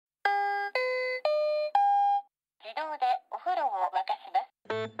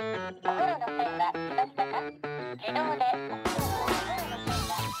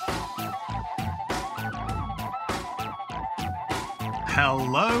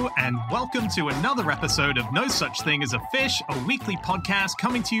Hello and welcome to another episode of No Such Thing as a Fish, a weekly podcast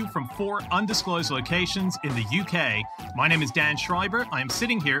coming to you from 4 undisclosed locations in the UK. My name is Dan Schreiber. I am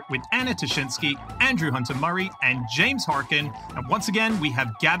sitting here with Anna Tashinsky, Andrew Hunter-Murray, and James Harkin. And once again, we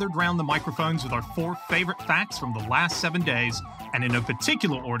have gathered round the microphones with our 4 favorite facts from the last 7 days. And in no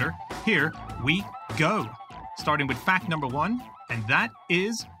particular order, here we go. Starting with fact number 1, and that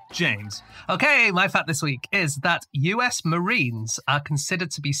is James. Okay, my fact this week is that US Marines are considered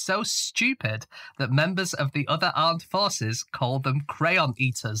to be so stupid that members of the other armed forces call them crayon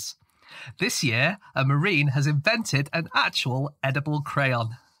eaters. This year, a Marine has invented an actual edible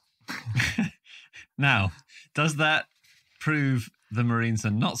crayon. Now, does that prove the Marines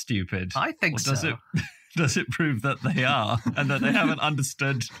are not stupid? I think so. Does it prove that they are and that they haven't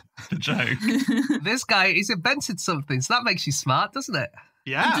understood the joke? This guy, he's invented something, so that makes you smart, doesn't it?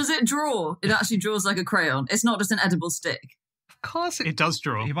 Yeah. Does it draw? It actually draws like a crayon. It's not just an edible stick. Of course It does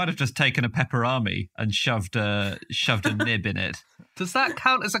draw. He might have just taken a pepperami and shoved a nib in it. Does that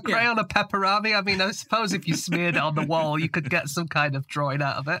count as a crayon, a pepperami? I mean, I suppose if you smeared it on the wall, you could get some kind of drawing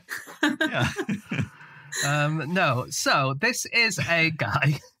out of it. Yeah. No. So this is a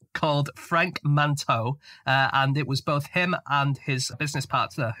guy called Frank Manteau, and it was both him and his business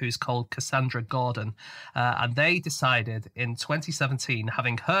partner, who's called Cassandra Gordon, and they decided in 2017,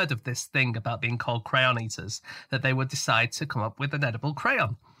 having heard of this thing about being called crayon eaters, that they would decide to come up with an edible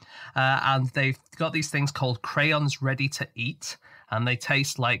crayon. And they've got these things called crayons ready to eat, and they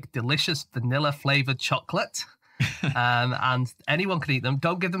taste like delicious vanilla flavored chocolate. And anyone can eat them.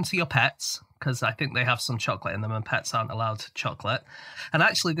 Don't give them to your pets, because I think they have some chocolate in them and pets aren't allowed chocolate. And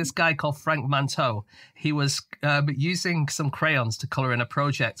actually, this guy called Frank Manteau, he was using some crayons to colour in a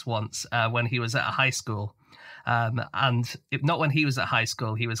project once when he was at a high school. Not when he was at high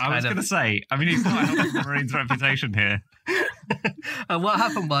school, he was I was going to say, I mean, he's not helping the Marines' reputation here. And what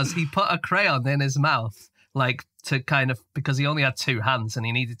happened was he put a crayon in his mouth, because he only had 2 hands and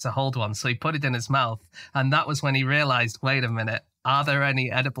he needed to hold one. So he put it in his mouth. And that was when he realised, wait a minute, are there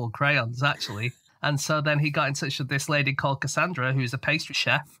any edible crayons, actually? And so then he got in touch with this lady called Cassandra, who's a pastry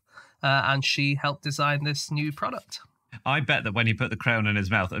chef, and she helped design this new product. I bet that when he put the crayon in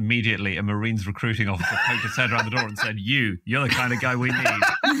his mouth, immediately a Marines recruiting officer poked his head around the door and said, you're the kind of guy we need.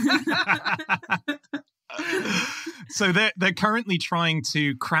 So they're currently trying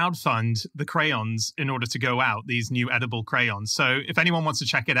to crowdfund the crayons in order to go out, these new edible crayons. So if anyone wants to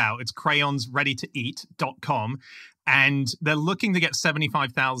check it out, it's crayonsreadytoeat.com. And they're looking to get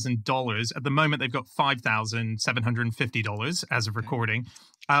 $75,000. At the moment, they've got $5,750 as of recording.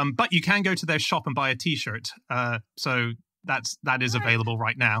 But you can go to their shop and buy a T-shirt. So that is available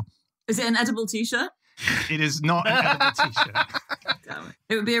right now. Is it an edible T-shirt? It is not an edible T-shirt. Damn it.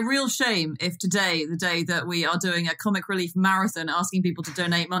 It would be a real shame if today, the day that we are doing a comic relief marathon, asking people to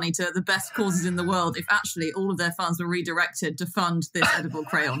donate money to the best causes in the world, if actually all of their funds were redirected to fund this edible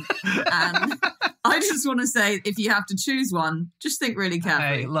crayon. And I just want to say, if you have to choose one, just think really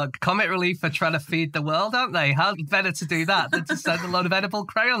carefully. Hey, look, Comic Relief are trying to feed the world, aren't they? How better to do that than to send a load of edible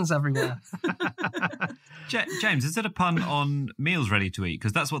crayons everywhere? James, is it a pun on meals ready to eat?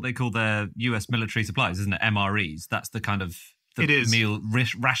 Because that's what they call their US military supplies, isn't it? MREs. That's the kind of meal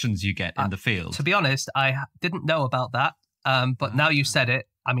rations you get in the field. To be honest, I didn't know about that. But now you said it,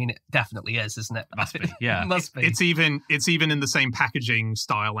 I mean, it definitely is, isn't it? Must be, yeah. It must be. It's even in the same packaging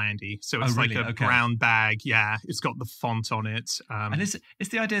style, Andy. So it's like a brown bag. Yeah, it's got the font on it. And it's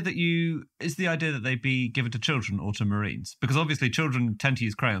the idea that they be given to children or to Marines? Because obviously children tend to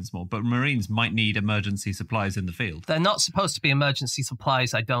use crayons more, but Marines might need emergency supplies in the field. They're not supposed to be emergency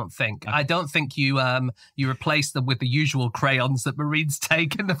supplies, I don't think. Okay. I don't think you replace them with the usual crayons that Marines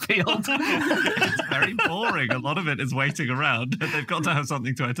take in the field. It's very boring. A lot of it is waiting around. They've got to have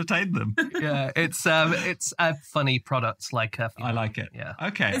something to entertain them. Yeah, it's a funny product. I like it. Yeah,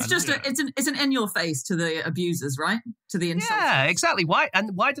 okay. It's an in your face to the abusers, right? To the insulters. Yeah, exactly. Why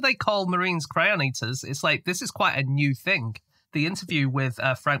do they call Marines crayon eaters? It's like this is quite a new thing. The interview with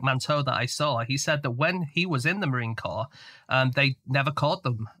Frank Manteau that I saw, he said that when he was in the Marine Corps, they never called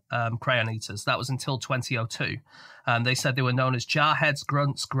them crayon eaters. That was until 2002. They said they were known as jarheads,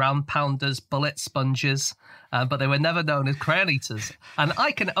 grunts, ground pounders, bullet sponges, but they were never known as crayon eaters. And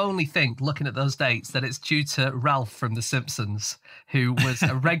I can only think, looking at those dates, that it's due to Ralph from The Simpsons, who was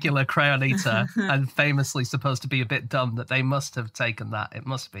a regular crayon eater and famously supposed to be a bit dumb, that they must have taken that. It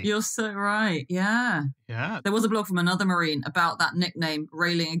must be. You're so right. Yeah. Yeah. There was a blog from another Marine about that nickname,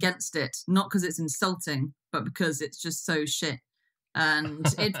 railing against it, not because it's insulting, but because it's just so shit. And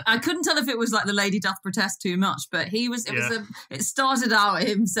I couldn't tell if it was like the lady doth protest too much, but it started out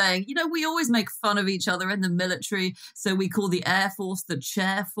him saying, we always make fun of each other in the military, so we call the Air Force the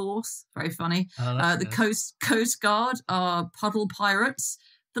Chair Force. Very funny. The Coast Guard are puddle pirates.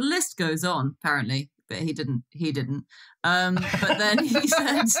 The list goes on, apparently, but he didn't. But then he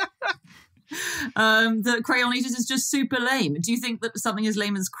said that crayon eaters is just super lame. Do you think that something as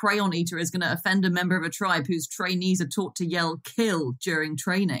lame as crayon eater is going to offend a member of a tribe whose trainees are taught to yell kill during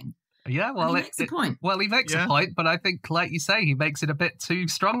training? Yeah, well, he makes a point. Well, he makes a point, but I think, like you say, he makes it a bit too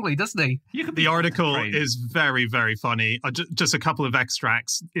strongly, doesn't he? The article is very, very funny. Just a couple of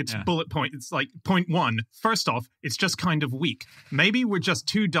extracts. It's bullet point. It's like point 1. First off, it's just kind of weak. Maybe we're just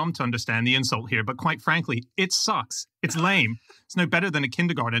too dumb to understand the insult here, but quite frankly, it sucks. It's lame. It's no better than a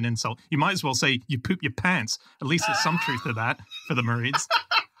kindergarten insult. You might as well say you poop your pants. At least there's some truth to that for the Marines.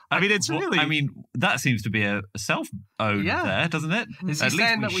 I mean, it's really... I mean, that seems to be a self-own there, doesn't it? At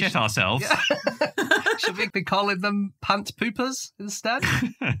least we shit ourselves. Yeah. Should we be calling them pant poopers instead?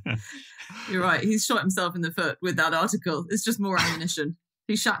 You're right. He's shot himself in the foot with that article. It's just more ammunition.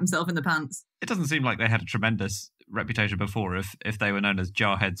 He shot himself in the pants. It doesn't seem like they had a tremendous reputation before if they were known as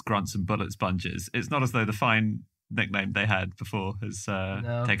jarheads, grunts and bullet sponges. It's not as though the fine nickname they had before has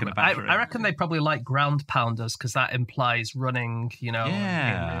taken a battering. I reckon they probably like ground pounders because that implies running,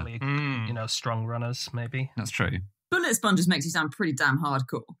 really, strong runners, maybe. That's true. Bullet sponges makes you sound pretty damn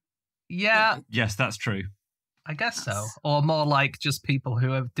hardcore. Yeah. Yes, that's true. I guess so. Or more like just people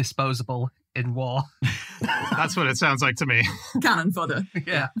who are disposable in war. That's what it sounds like to me. Cannon fodder.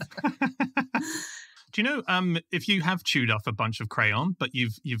 Yeah. Do you know, if you have chewed off a bunch of crayon, but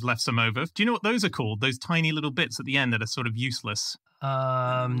you've left some over, do you know what those are called? Those tiny little bits at the end that are sort of useless. No,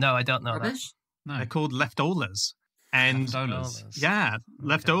 I don't know Rubbish? that. No. They're called leftovers. And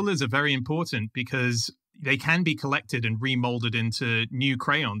leftovers are very important because they can be collected and remolded into new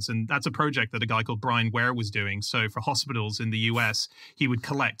crayons. And that's a project that a guy called Brian Ware was doing. So for hospitals in the US, he would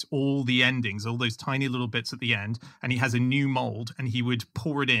collect all the endings, all those tiny little bits at the end. And he has a new mold and he would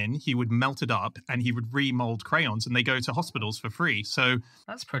pour it in, he would melt it up and he would remold crayons and they go to hospitals for free. So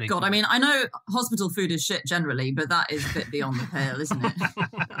that's pretty cool. I mean, I know hospital food is shit generally, but that is a bit beyond the pale, isn't it?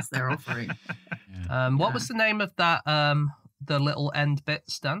 That's their offering. What was the name of that, the little end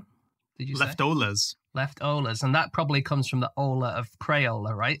bits, Dan? Did you say? Leftovers, and that probably comes from the ola of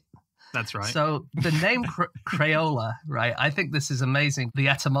Crayola, right? That's right. So the name Crayola, right? I think this is amazing. The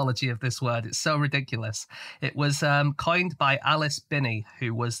etymology of this word, it's so ridiculous. It was coined by Alice Binney,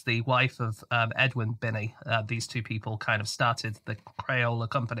 who was the wife of Edwin Binney. These two people kind of started the Crayola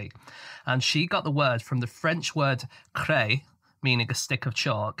company, and she got the word from the French word cray, meaning a stick of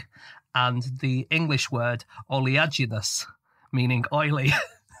chalk, and the English word oleaginous, meaning oily.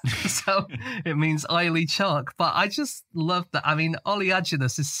 So it means oily chalk. But I just love that. I mean,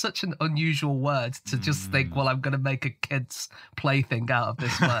 oleaginous is such an unusual word to just think, well, I'm going to make a kid's plaything out of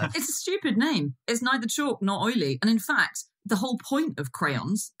this word. It's a stupid name. It's neither chalk nor oily. And in fact, the whole point of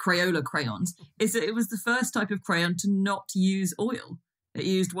crayons, Crayola crayons, is that it was the first type of crayon to not use oil. It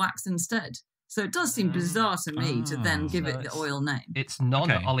used wax instead. So it does seem bizarre to me to then give it the oil name. It's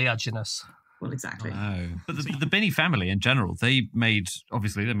non-oleaginous. Well, exactly. Oh. But the Binney family in general, they made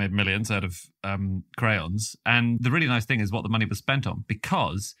millions out of crayons. And the really nice thing is what the money was spent on.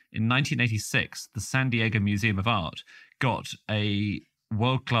 Because in 1986, the San Diego Museum of Art got a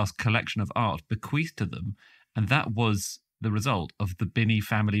world-class collection of art bequeathed to them. And that was the result of the Binney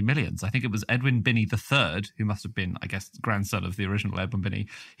family millions. I think it was Edwin Binney III, who must have been, I guess, grandson of the original Edwin Binney.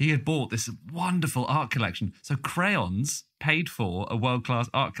 He had bought this wonderful art collection. So crayons paid for a world-class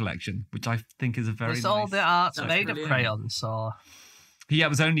art collection, which I think is a very nice... all the art made of crayons, or... Yeah, it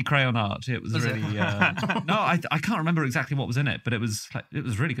was only crayon art. It was really... No, I can't remember exactly what was in it, but it was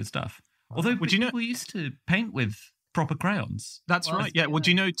really good stuff. Although people used to paint with proper crayons. That's right. Yeah. Well, do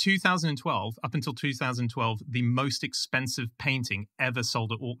you know 2012, up until 2012, the most expensive painting ever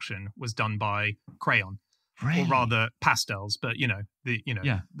sold at auction was done by crayon. Really? Or rather pastels, but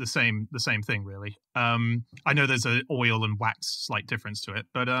the same thing really. I know there's an oil and wax slight difference to it,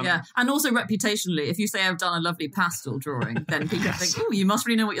 but and also reputationally, if you say I've done a lovely pastel drawing, then people think, oh, you must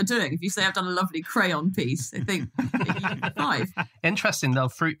really know what you're doing. If you say I've done a lovely crayon piece, they think 5. Interesting though,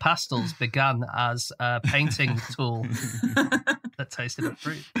 fruit pastels began as a painting tool that tasted of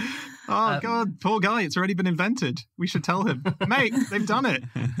fruit. Oh, God, poor guy. It's already been invented. We should tell him. Mate, they've done it.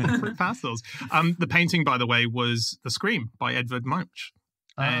 Fruit pastels. The painting, by the way, was The Scream by Edvard Munch.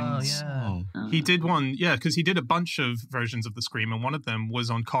 And yeah. he did one, because he did a bunch of versions of the Scream, and one of them was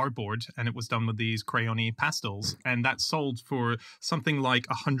on cardboard, and it was done with these crayony pastels, and that sold for something like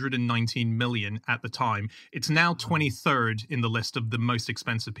 119 million at the time. It's now 23rd in the list of the most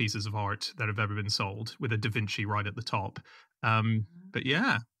expensive pieces of art that have ever been sold, with a Da Vinci right at the top. But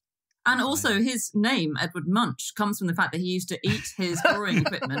yeah. And also his name, Edward Munch, comes from the fact that he used to eat his drawing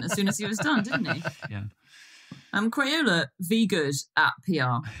equipment as soon as he was done, didn't he? Yeah. Crayola, very good at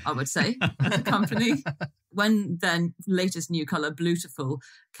PR, I would say, as a company. When their latest new colour, Blutiful,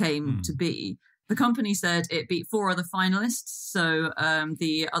 came to be, the company said it beat 4 other finalists. So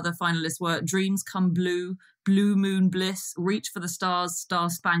the other finalists were Dreams Come Blue, Blue Moon Bliss, Reach for the Stars, Star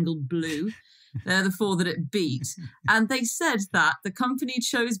Spangled Blue. They're the 4 that it beat. And they said that the company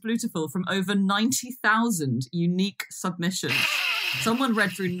chose Blutiful from over 90,000 unique submissions. Someone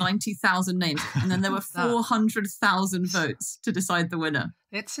read through 90,000 names, and then there were 400,000 votes to decide the winner.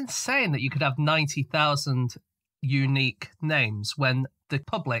 It's insane that you could have 90,000 unique names when the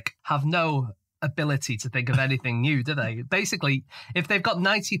public have no ability to think of anything new, do they? Basically, if they've got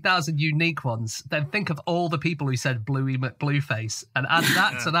 90,000 unique ones, then think of all the people who said Bluey McBlueface and add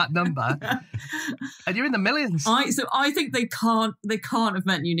that to that number, and you're in the millions. I think they can't have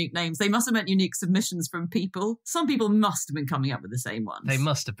meant unique names. They must have meant unique submissions from people. Some people must have been coming up with the same ones. They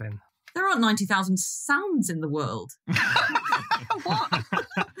must have been. There aren't 90,000 sounds in the world. What?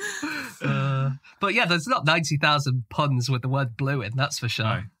 But yeah, there's not 90,000 puns with the word blue in, that's for sure.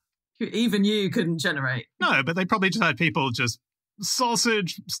 No. Even you couldn't generate. No, but they probably just had people just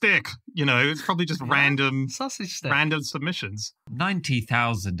sausage stick. It's probably just random sausage stick. Random submissions.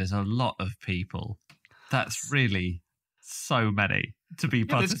 90,000 is a lot of people. That's really so many to be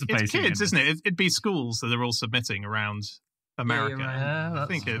participating. It's kids, isn't it? It'd be schools that are all submitting around America. Yeah, you're right. I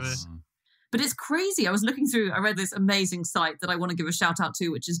think it's... But it's crazy. I read this amazing site that I want to give a shout out to,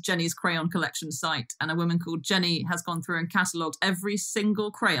 which is Jenny's Crayon Collection site. And a woman called Jenny has gone through and catalogued every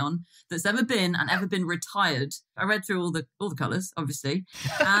single crayon that's ever been retired. I read through all the colours, obviously.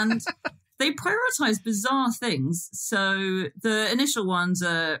 And they prioritise bizarre things. So the initial ones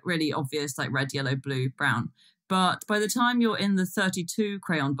are really obvious, like red, yellow, blue, brown. But by the time you're in the 32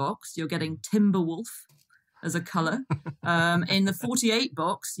 crayon box, you're getting Timberwolf as a colour. In the 48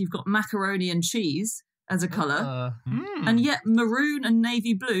 box, you've got macaroni and cheese as a colour. And yet maroon and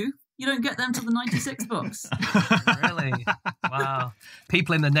navy blue, you don't get them till the 96 box. Really? Wow.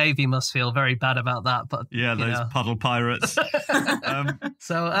 People in the Navy must feel very bad about that. But yeah, those puddle pirates.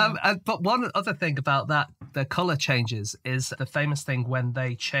 But one other thing about that, the colour changes, is the famous thing when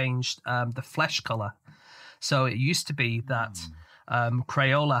they changed the flesh colour. So it used to be that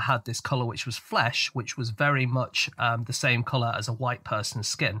Crayola had this colour which was flesh, which was very much the same colour as a white person's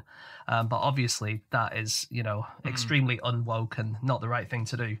skin. But obviously that is, extremely unwoke and not the right thing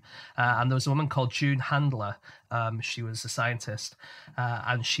to do. And there was a woman called June Handler. She was a scientist.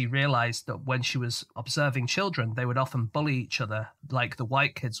 And she realised that when she was observing children, they would often bully each other. Like the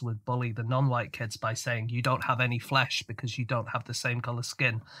white kids would bully the non-white kids by saying, you don't have any flesh because you don't have the same colour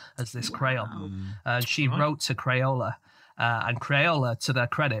skin as this crayon. And she wrote to Crayola. And Crayola, to their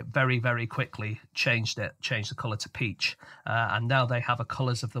credit, very, very quickly changed the colour to peach. And now they have a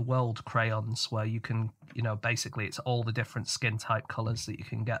Colours of the World crayons where you can, basically it's all the different skin type colours that you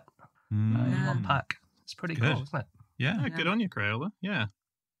can get in one pack. It's pretty cool, isn't it? Yeah. Good on you, Crayola. Yeah.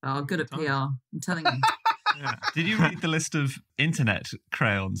 Oh, good at PR. I'm telling you. Yeah. Did you read the list of internet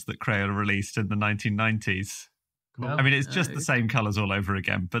crayons that Crayola released in the 1990s? No. I mean, it's just the same colours all over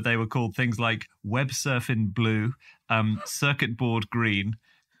again, but they were called things like Web Surfing Blue, Circuit Board Green,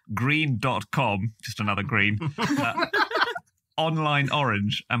 Green.com, just another green, Online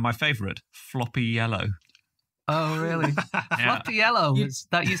Orange, and my favourite, Floppy Yellow. Oh, really? Floppy Yellow,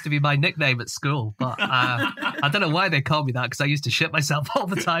 that used to be my nickname at school, but I don't know why they called me that because I used to shit myself all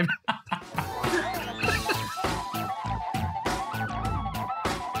the time.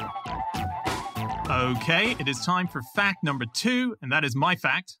 Okay, it is time for fact number 2, and that is my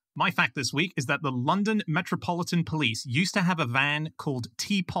fact. My fact this week is that the London Metropolitan Police used to have a van called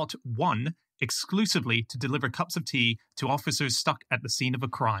Teapot 1 exclusively to deliver cups of tea to officers stuck at the scene of a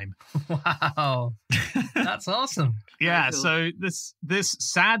crime. Wow. That's awesome. Yeah, Cool. so this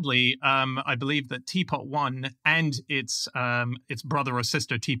sadly, I believe that Teapot 1 and its brother or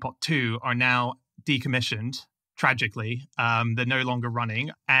sister Teapot 2 are now decommissioned. Tragically, they're no longer running.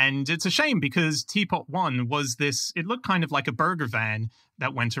 And it's a shame because Teapot 1 was it looked kind of like a burger van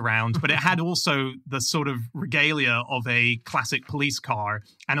that went around, but it had also the sort of regalia of a classic police car.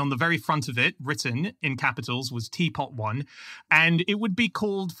 And on the very front of it, written in capitals, was Teapot 1. And it would be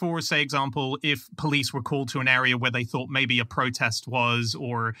called for, say, example, if police were called to an area where they thought maybe a protest was,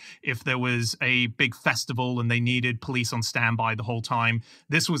 or if there was a big festival and they needed police on standby the whole time.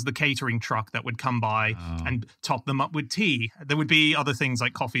 This was the catering truck that would come by and top them up with tea. There would be other things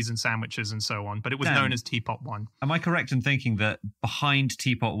like coffees and sandwiches and so on, but it was known as Teapot 1. Am I correct in thinking that behind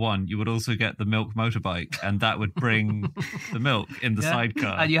Teapot 1, you would also get the milk motorbike, and that would bring the milk in the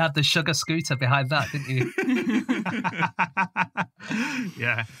sidecar? And you had the sugar scooter behind that, didn't you?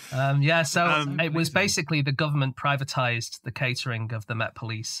 So it was basically the government privatised the catering of the Met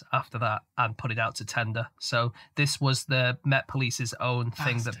Police after that and put it out to tender. So this was the Met Police's own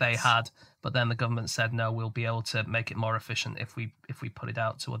thing that they had, but then the government said, no, we'll be able to make it more efficient if we put it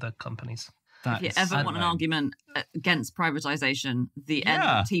out to other companies. If you ever want an argument against privatisation, the end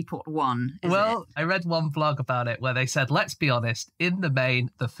of Teapot 1 is I read one blog about it where they said, let's be honest, in the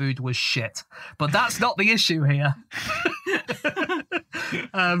main, the food was shit. But that's not the issue here.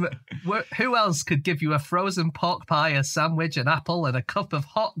 Who else could give you a frozen pork pie, a sandwich, an apple, and a cup of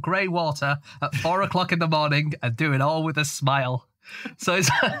hot grey water at 4 o'clock in the morning and do it all with a smile? So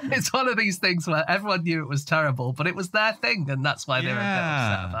it's one of these things where everyone knew it was terrible, but it was their thing, and that's why they were a bit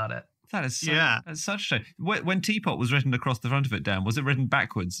upset about it. That is that's such a shame. When Teapot was written across the front of it, Dan, was it written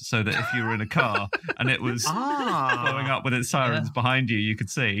backwards so that if you were in a car and it was blowing up with its sirens behind you, you could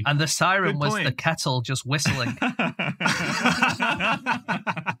see? And the siren was the kettle just whistling.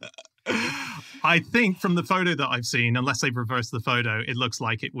 I think from the photo that I've seen, unless they've reversed the photo, it looks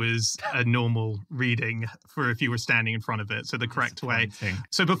like it was a normal reading for if you were standing in front of it, so the correct way.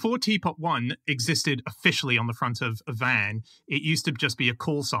 So before Teapot 1 existed officially on the front of a van, it used to just be a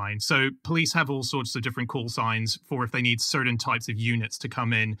call sign. So police have all sorts of different call signs for if they need certain types of units to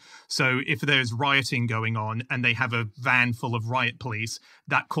come in. So if there's rioting going on and they have a van full of riot police,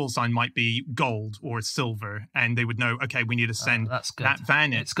 that call sign might be gold or silver, and they would know, okay, we need to send that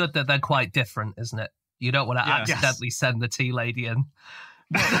van in. It's good that they're quite different, isn't it? You don't want to accidentally send the tea lady in.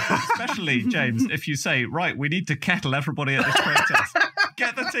 Well, especially, James, if you say, right, we need to kettle everybody at this protest.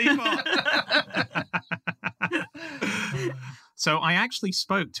 Get the teapot. So I actually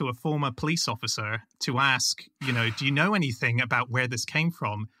spoke to a former police officer to ask, do you know anything about where this came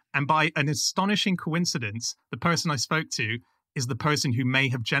from? And by an astonishing coincidence, the person I spoke to is the person who may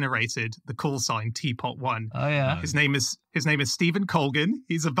have generated the call sign Teapot 1. Oh, yeah. His name is Stephen Colgan.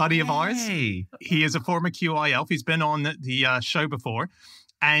 He's a buddy of ours. He is a former QI elf. He's been on the show before.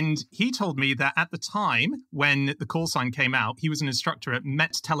 And he told me that at the time when the call sign came out, he was an instructor at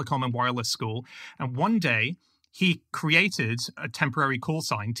Met Telecom and Wireless School. And one day he created a temporary call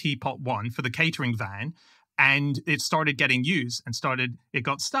sign, Teapot 1, for the catering van. And it started getting used and it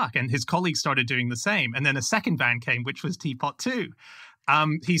got stuck. And his colleagues started doing the same. And then a second van came, which was Teapot 2.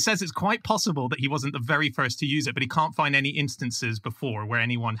 He says it's quite possible that he wasn't the very first to use it, but he can't find any instances before where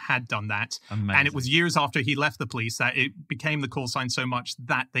anyone had done that. Amazing. And it was years after he left the police that it became the call sign so much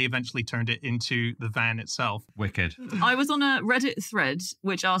that they eventually turned it into the van itself. Wicked. I was on a Reddit thread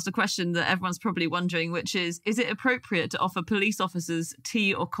which asked a question that everyone's probably wondering, which is it appropriate to offer police officers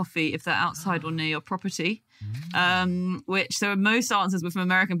tea or coffee if they're outside or near your property? So most answers were from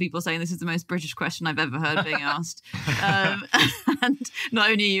American people saying this is the most British question I've ever heard being asked. And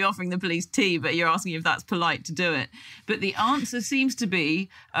not only are you offering the police tea, but you're asking if that's polite to do it. But the answer seems to be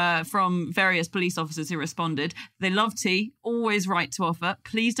from various police officers who responded, they love tea, always right to offer.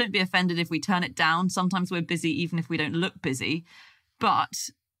 Please don't be offended if we turn it down. Sometimes we're busy even if we don't look busy. But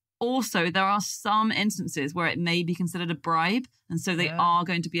also, there are some instances where it may be considered a bribe, and so they are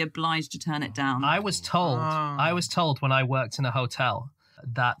going to be obliged to turn it down. I was told when I worked in a hotel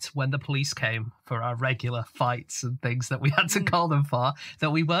that when the police came for our regular fights and things that we had to call them for,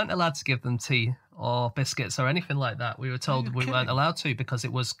 that we weren't allowed to give them tea or biscuits or anything like that. We were told we weren't allowed to because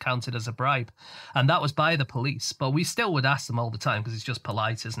it was counted as a bribe. And that was by the police. But we still would ask them all the time because it's just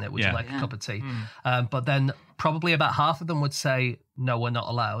polite, isn't it? Would you like a cup of tea? But then probably about half of them would say, no, we're not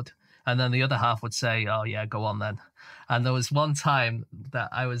allowed. And then the other half would say, oh, yeah, go on then. And there was one time that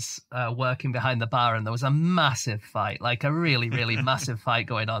I was working behind the bar and there was a massive fight, like a really, really massive fight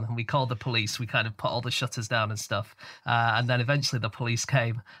going on. And we called the police. We kind of put all the shutters down and stuff. And then eventually the police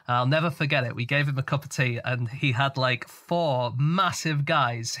came. I'll never forget it. We gave him a cup of tea and he had like 4 massive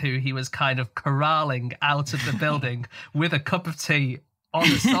guys who he was kind of corralling out of the building with a cup of tea on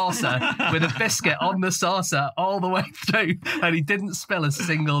the saucer with a biscuit on the saucer all the way through, and he didn't spill a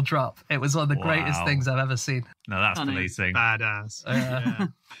single drop. It was one of the greatest things I've ever seen. No, that's policing. Badass.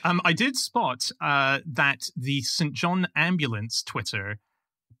 I did spot that the St. John Ambulance Twitter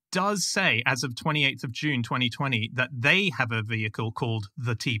does say, as of 28th of June 2020, that they have a vehicle called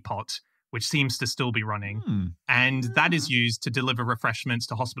the Teapot, which seems to still be running. And that is used to deliver refreshments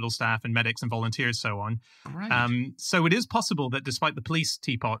to hospital staff and medics and volunteers, so on. Great. So it is possible that despite the police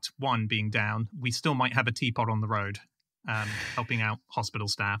Teapot 1 being down, we still might have a Teapot on the road helping out hospital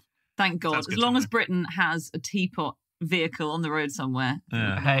staff. Thank God. Sounds As good long to as know. Britain has a teapot vehicle on the road somewhere.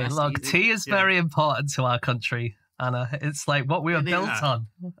 Yeah. Hey, That's look, easy. tea is very important to our country, Anna. It's like what we were It is. built on.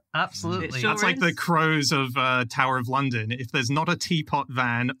 Absolutely. It sure That's like is. the crows of Tower of London. If there's not a teapot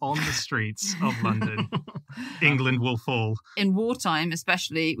van on the streets of London, England will fall. In wartime,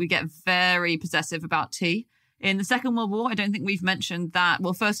 especially, we get very possessive about tea. In the Second World War, I don't think we've mentioned that.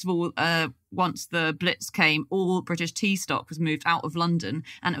 Well, first of all, once the Blitz came, all British tea stock was moved out of London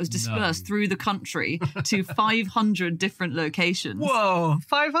and it was dispersed through the country to 500 different locations. Whoa,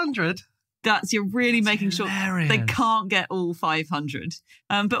 500? You're really making sure hilarious. they can't get all 500.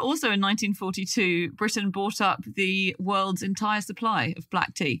 But also in 1942, Britain bought up the world's entire supply of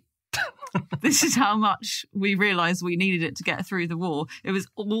black tea. This is how much we realised we needed it to get through the war. It was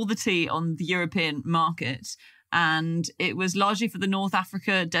all the tea on the European market. And it was largely for the North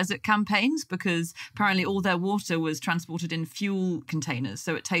Africa desert campaigns because apparently all their water was transported in fuel containers.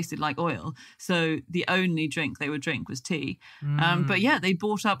 So it tasted like oil. So the only drink they would drink was tea. But yeah, they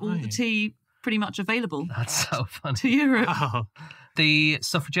bought up all the tea pretty much available That's so funny. to Europe. Oh, The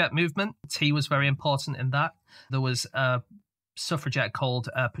suffragette movement, tea was very important in that. There was a suffragette called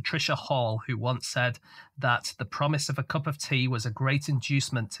Patricia Hall who once said that the promise of a cup of tea was a great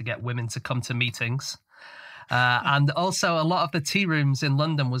inducement to get women to come to meetings. And also a lot of the tea rooms in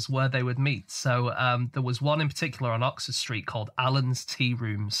London was where they would meet. So there was one in particular on Oxford Street called Allen's Tea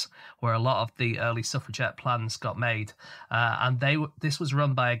Rooms, where a lot of the early suffragette plans got made. And this was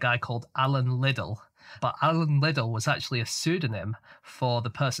run by a guy called Alan Liddell. But Alan Liddell was actually a pseudonym for the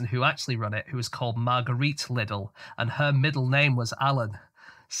person who actually ran it, who was called Marguerite Liddell. And her middle name was Alan.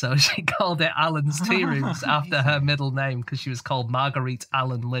 So she called it Allen's Tea Rooms after her middle name because she was called Marguerite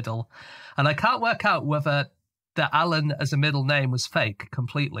Allen Liddell. And I can't work out whether the Allen as a middle name was fake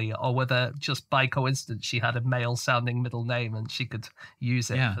completely or whether just by coincidence she had a male-sounding middle name and she could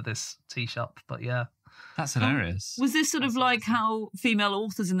use it for this tea shop. But yeah. That's hilarious. Was this sort of like how female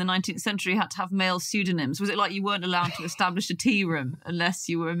authors in the 19th century had to have male pseudonyms? Was it like you weren't allowed to establish a tea room unless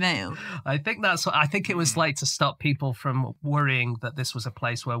you were a male? I think it was like to stop people from worrying that this was a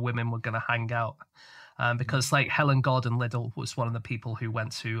place where women were going to hang out. Because like Helen Gordon Liddell was one of the people who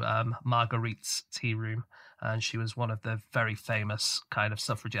went to Marguerite's tea room. And she was one of the very famous kind of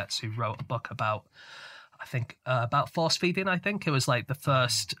suffragettes who wrote a book about, about force feeding, I think. It was like the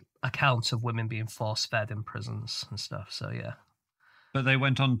first account of women being force fed in prisons and stuff. So, yeah. But they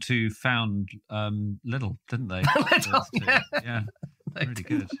went on to found Lidl, didn't they? Lidl, Yeah. They Really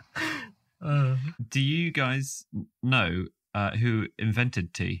did. good. Do you guys know who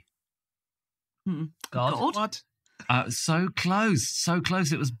invented tea? God. what? So close.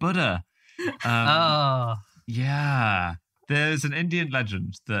 It was Buddha. Oh. Yeah. There's an Indian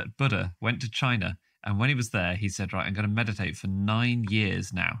legend that Buddha went to China, and when he was there, he said, right, I'm going to meditate for 9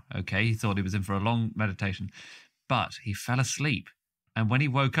 years now. Okay. He thought he was in for a long meditation, but he fell asleep. And when he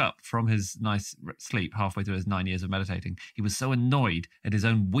woke up from his nice sleep halfway through his 9 years of meditating, he was so annoyed at his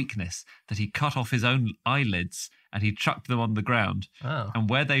own weakness that he cut off his own eyelids and he chucked them on the ground. Oh. And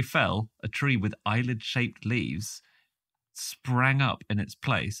where they fell, a tree with eyelid-shaped leaves sprang up in its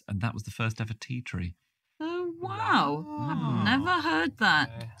place, and that was the first ever tea tree. Oh, wow. I've never heard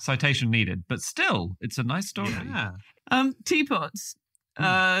that. Citation needed, but still, it's a nice story. Yeah. Teapots.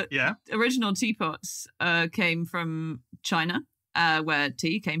 Yeah. Original teapots came from China, where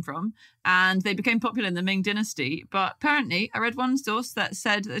tea came from, and they became popular in the Ming Dynasty. But apparently, I read one source that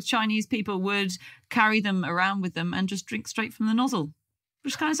said that Chinese people would carry them around with them and just drink straight from the nozzle,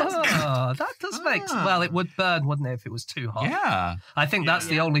 which kind of sounds Oh, that does make sense. Well, it would burn, wouldn't it, if it was too hot? Yeah. I think that's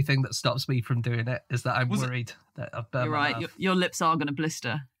the only thing that stops me from doing it, is that I'm Was it- worried that I've burned You're my right. mouth. Your lips are going to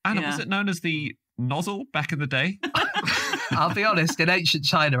blister. Anna, Yeah. was it known as the nozzle back in the day? I'll be honest, in ancient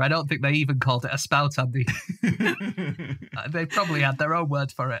China, I don't think they even called it a spout, Andy. They probably had their own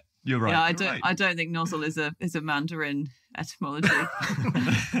word for it. You're right. Yeah, you're right. I don't think nozzle is a Mandarin etymology.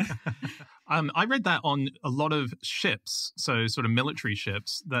 I read that on a lot of ships, so sort of military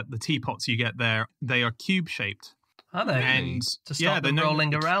ships, that the teapots you get there, they are cube-shaped. Are they? And To yeah, stop they're them known-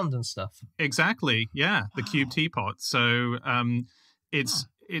 rolling around and stuff. Exactly. Yeah, the cube teapot. So it's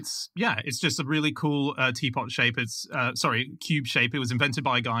just a really cool teapot shape. It's cube shape. It was invented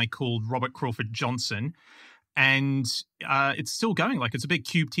by a guy called Robert Crawford Johnson, and it's still going. Like, it's a big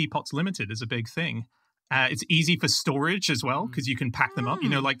Cube Teapots Limited is a big thing. It's easy for storage as well because you can pack them up. You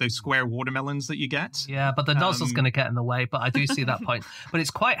know, like those square watermelons that you get. Yeah, but the nozzle's going to get in the way. But I do see that point. But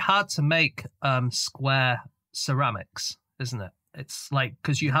it's quite hard to make square ceramics, isn't it? It's like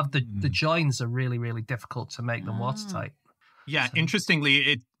because you have the joins are really, really difficult to make them watertight. Yeah, so,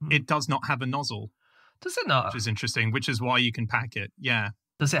 interestingly, it does not have a nozzle. Does it not? Which is interesting, which is why you can pack it. Yeah.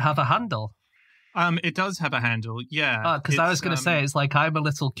 Does it have a handle? It does have a handle, yeah. Because I was going to say, it's like I'm a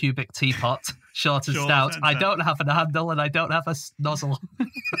little cubic teapot, short and stout. I don't have a handle and I don't have a nozzle.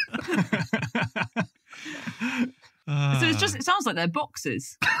 So it sounds like they're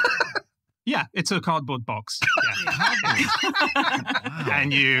boxes. Yeah, it's a cardboard box. Yeah.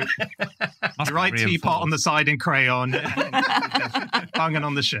 And you write teapot on the side in crayon, hung it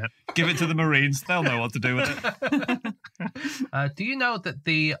on the ship. Give it to the Marines. They'll know what to do with it. Do you know that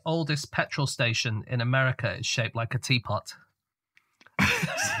the oldest petrol station in America is shaped like a teapot?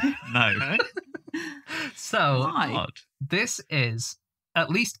 No. So, this is at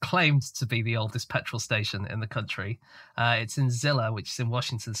least claimed to be the oldest petrol station in the country. It's in Zillah, which is in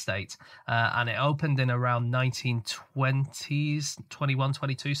Washington State, and it opened in around 1920s, 21,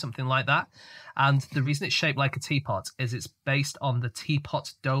 22, something like that. And the reason it's shaped like a teapot is it's based on the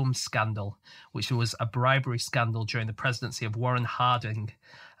Teapot Dome scandal, which was a bribery scandal during the presidency of Warren Harding.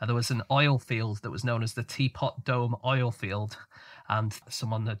 There was an oil field that was known as the Teapot Dome oil field, and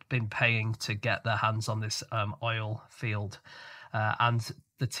someone had been paying to get their hands on this oil field. And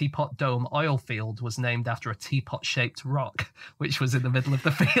the Teapot Dome oil field was named after a teapot-shaped rock, which was in the middle of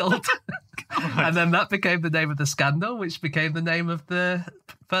the field. And then that became the name of the scandal, which became the name of the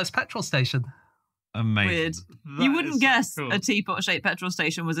first petrol station. Amazing. Weird. You wouldn't guess a teapot-shaped petrol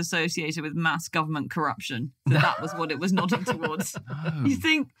station was associated with mass government corruption. That was what it was nodding towards. No. You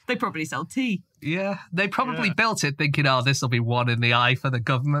think they probably sell tea. Yeah, they probably built it thinking, this will be one in the eye for the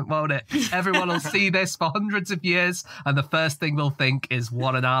government, won't it? Everyone will see this for hundreds of years, and the first thing they'll think is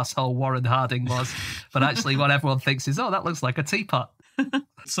what an arsehole Warren Harding was. But actually what everyone thinks is, that looks like a teapot.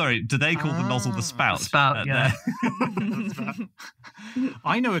 Sorry, do they call the nozzle the spout? Spout, yeah.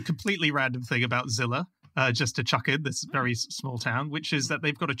 I know a completely random thing about Zillah, just to chuck in, this very small town, which is that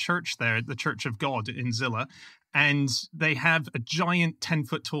they've got a church there, the Church of God in Zillah, and they have a giant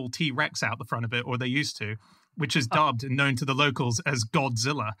 10-foot tall T-Rex out the front of it, or they used to, which is dubbed and known to the locals as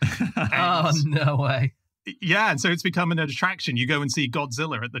Godzilla. Oh, no way. Yeah, and so it's become an attraction. You go and see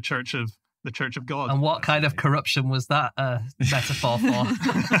Godzilla at the Church of God. And what kind of corruption was that metaphor for?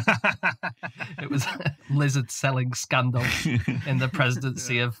 It was a lizard-selling scandal in the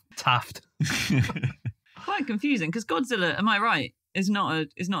presidency of Taft. Quite confusing, because Godzilla, am I right, is not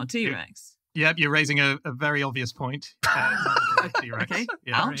a T-Rex? Yep, you're raising a very obvious point. T-Rex. Okay,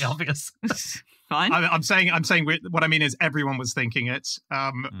 yeah. Very obvious. Fine. I'm saying what I mean is everyone was thinking it.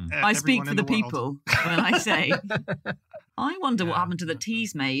 I speak for the people when I say... I wonder what happened to the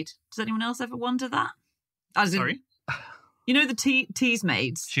teas maid. Does anyone else ever wonder that? Sorry? You know the teas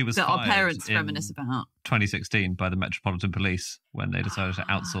maids that our parents reminisce about? 2016 by the Metropolitan Police when they decided to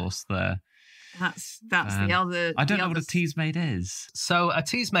outsource their... That's the other... I don't know what a teas maid is. So a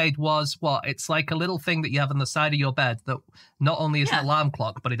teas maid was what? It's like a little thing that you have on the side of your bed that not only is an alarm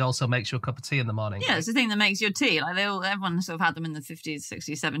clock, but it also makes you a cup of tea in the morning. Yeah, it's the thing that makes your tea. Like everyone sort of had them in the 50s,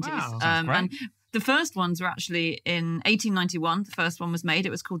 60s, 70s. Wow, and the first ones were actually in 1891. The first one was made. It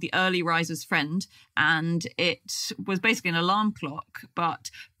was called the Early Riser's Friend, and it was basically an alarm clock.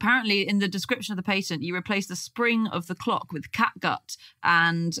 But apparently, in the description of the patent, you replaced the spring of the clock with catgut,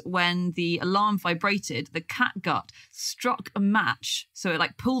 and when the alarm vibrated, the catgut struck a match. So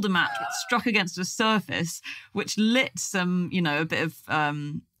it pulled a match, it struck against a surface, which lit some, a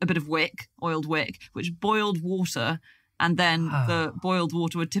bit of wick, oiled wick, which boiled water. And then the boiled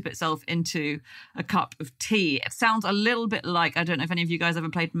water would tip itself into a cup of tea. It sounds a little bit like, I don't know if any of you guys ever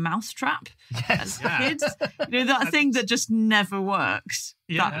played Mousetrap as kids. That thing that just never works.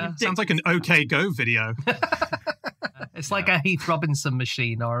 Yeah, sounds like an OK Go video. It's like a Heath Robinson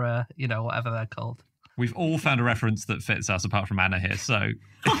machine or, whatever they're called. We've all found a reference that fits us apart from Anna here, so...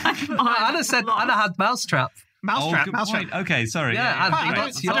 Anna said Anna had Mousetrap. Mousetrap. Okay, sorry. Yeah,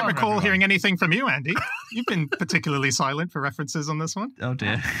 I don't recall hearing anything from you, Andy. You've been particularly silent for references on this one. Oh,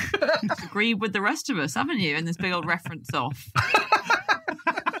 dear. Agreed with the rest of us, haven't you, in this big old reference off?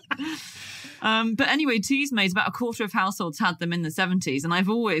 But anyway, teas maids, about a quarter of households had them in the 70s, and I've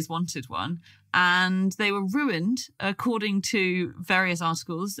always wanted one. And they were ruined, according to various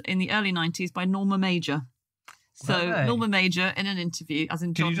articles, in the early 90s by Norma Major. So Norma Major, in an interview, as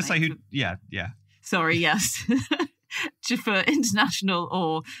in John Can you just say who... Yeah. Sorry, yes. just for international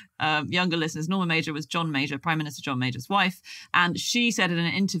or younger listeners, Norma Major was John Major, Prime Minister John Major's wife. And she said in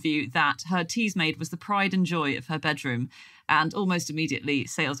an interview that her Teasmade was the pride and joy of her bedroom. And almost immediately,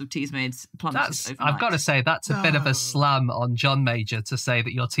 sales of Teasmades plummeted overnight. I've got to say, that's a bit of a slam on John Major to say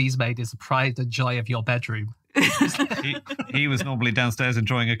that your Teasmade is the pride and joy of your bedroom. he was normally downstairs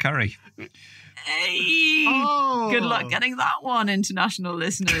enjoying a curry. Hey, good luck getting that one, international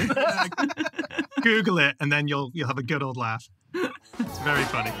listeners. Google it, and then you'll have a good old laugh. It's very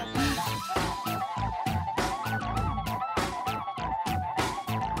funny.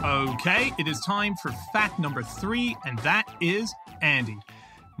 Okay, it is time for fact number 3, and that is Andy.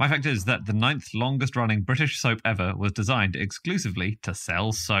 My fact is that the 9th longest running British soap ever was designed exclusively to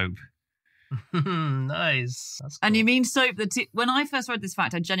sell soap. Nice. That's cool. And you mean soap? When I first read this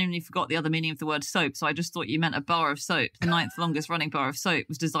fact, I genuinely forgot the other meaning of the word soap, so I just thought you meant a bar of soap. The 9th longest running bar of soap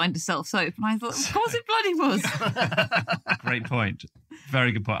was designed to sell soap, and I thought, of course it bloody was. Great point.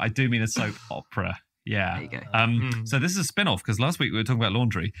 Very good point. I do mean a soap opera. Yeah. There you go. So this is a spin-off because last week we were talking about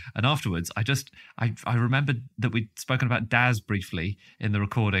laundry, and afterwards I remembered that we'd spoken about Daz briefly in the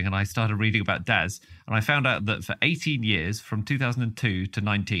recording, and I started reading about Daz, and I found out that for 18 years, from 2002 to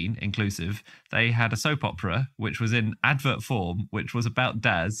 19 inclusive, they had a soap opera which was in advert form, which was about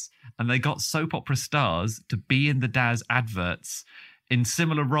Daz, and they got soap opera stars to be in the Daz adverts in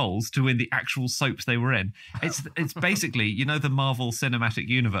similar roles to in the actual soaps they were in. It's basically, you know, the Marvel Cinematic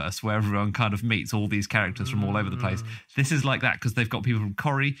Universe where everyone kind of meets all these characters from all over the place. This is like that because they've got people from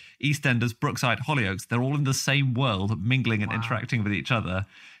Corrie, EastEnders, Brookside, Hollyoaks. They're all in the same world, mingling and interacting with each other.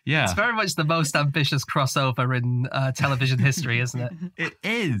 Yeah. It's very much the most ambitious crossover in television history, isn't it? It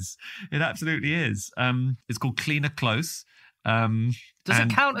is. It absolutely is. It's called Cleaner Close. Does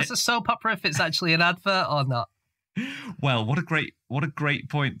it count as a soap opera if it's actually an advert or not? Well, what a great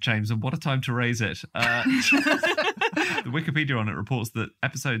point, James, and what a time to raise it. The Wikipedia on it reports that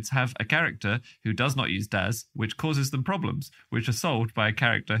episodes have a character who does not use Daz, which causes them problems, which are solved by a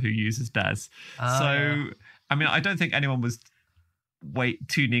character who uses Daz. I mean, I don't think anyone was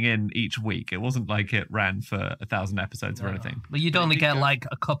tuning in each week. It wasn't like it ran for 1,000 episodes or anything. Well, you'd only get like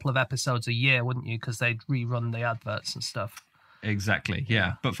a couple of episodes a year, wouldn't you? Because they'd rerun the adverts and stuff. Exactly,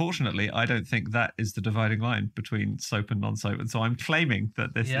 yeah. But fortunately, I don't think that is the dividing line between soap and non-soap. And so I'm claiming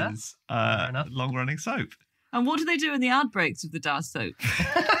that this is long-running soap. And what do they do in the ad breaks of the Daz soap?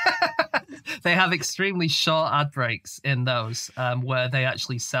 They have extremely short ad breaks in those where they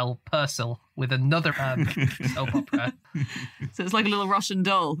actually sell Persil with another soap opera. So it's like a little Russian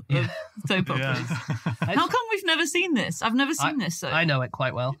doll of soap operas. How come we've never seen this? I've never seen this soap. I know it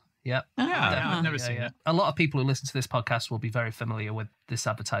quite well. Yep. I've never seen it. A lot of people who listen to this podcast will be very familiar with this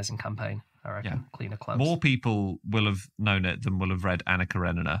advertising campaign, I reckon. Yeah. Cleaner Clothes. More people will have known it than will have read Anna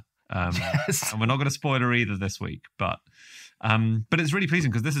Karenina. Yes. And we're not going to spoil her either this week, but it's really pleasing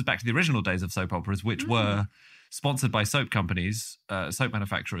because this is back to the original days of soap operas, which were sponsored by soap companies, soap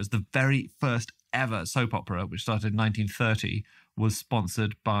manufacturers. The very first ever soap opera, which started in 1930, was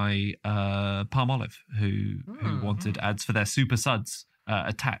sponsored by Palmolive, who wanted ads for their Super Suds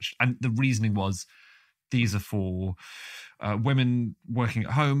attached. And the reasoning was, these are for women working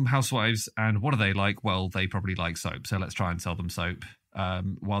at home, housewives, and what are they like? Well, they probably like soap, so let's try and sell them soap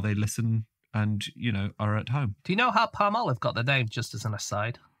while they listen and, are at home. Do you know how Palmolive got the name, just as an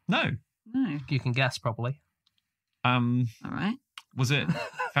aside? No. You can guess, probably. All right. Was it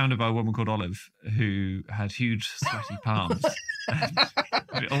founded by a woman called Olive who had huge sweaty palms?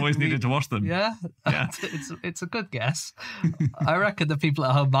 We always needed to wash them. Yeah. It's a good guess. I reckon the people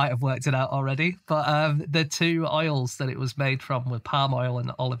at home might have worked it out already. But the two oils that it was made from were palm oil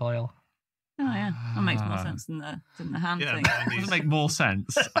and olive oil. Oh, yeah. That makes more sense than the hand thing. It doesn't make more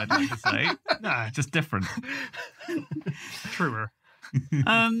sense, I'd like to say. No, just different. Truer.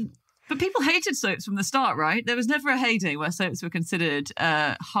 But people hated soaps from the start, right? There was never a heyday where soaps were considered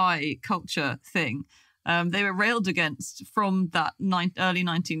a high culture thing. They were railed against from that early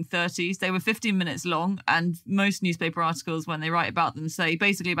 1930s. They were 15 minutes long, and most newspaper articles, when they write about them, say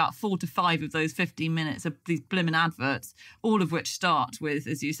basically about 4 to 5 of those 15 minutes are these blimmin' adverts, all of which start with,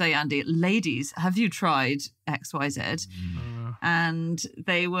 as you say, Andy, ladies, have you tried XYZ? And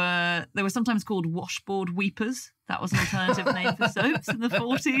they were sometimes called washboard weepers. That was an alternative name for soaps in the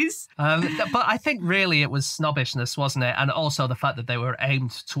 40s. But I think really it was snobbishness, wasn't it? And also the fact that they were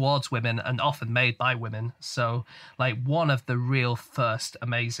aimed towards women and often made by women. So, like, one of the real first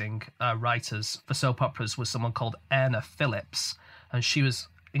amazing writers for soap operas was someone called Erna Phillips. And she was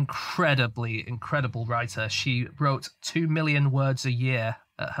incredible writer. She wrote 2 million words a year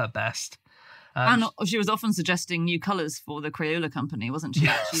at her best. And she was often suggesting new colours for the Crayola company, wasn't she?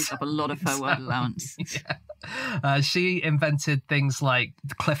 Yes. She used up a lot of her word allowance. She invented things like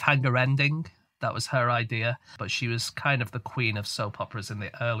the cliffhanger ending. That was her idea. But she was kind of the queen of soap operas in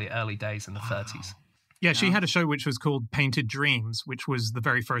the early days in the 30s. Yeah, she had a show which was called Painted Dreams, which was the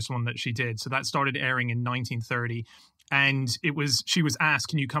very first one that she did. So that started airing in 1930. And she was asked,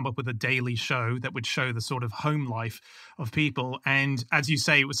 can you come up with a daily show that would show the sort of home life of people? And as you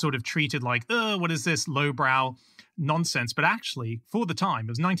say, it was sort of treated like, what is this lowbrow nonsense? But actually, for the time,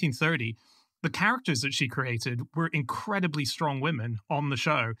 it was 1930, the characters that she created were incredibly strong women on the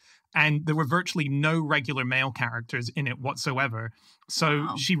show. And there were virtually no regular male characters in it whatsoever. So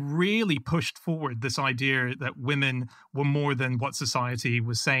she really pushed forward this idea that women were more than what society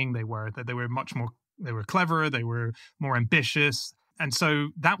was saying they were, that they were much more, they were clever, they were more ambitious. And so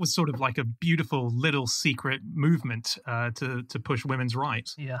that was sort of like a beautiful little secret movement to push women's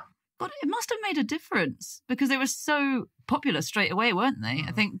rights. Yeah. But it must have made a difference because they were so popular straight away, weren't they?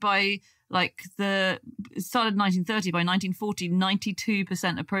 I think by it started in 1930, by 1940,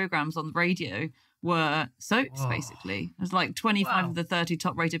 92% of programs on the radio were soaps, basically. It was like 25 of the 30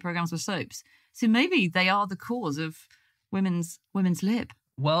 top rated programs were soaps. So maybe they are the cause of women's lib.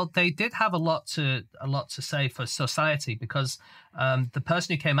 Well, they did have a lot to say for society because the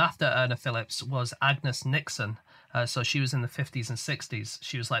person who came after Erna Phillips was Agnes Nixon. So she was in the 50s and 60s.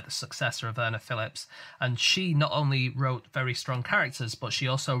 She was like the successor of Erna Phillips. And she not only wrote very strong characters, but she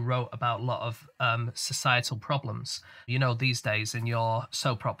also wrote about a lot of societal problems. You know, these days in your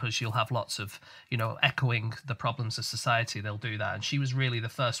soap operas, you'll have lots of, echoing the problems of society. They'll do that. And she was really the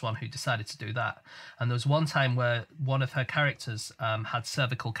first one who decided to do that. And there was one time where one of her characters had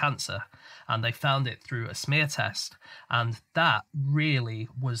cervical cancer and they found it through a smear test. And that really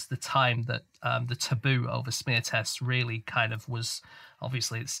was the time that the taboo over smear tests really kind of was,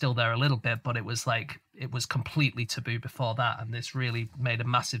 obviously it's still there a little bit, but it was completely taboo before that. And this really made a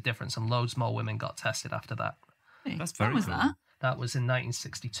massive difference and loads more women got tested after that. That's very When was cool. that? That was in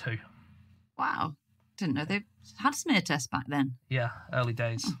 1962. Wow. Didn't know they had smear tests back then. Yeah, early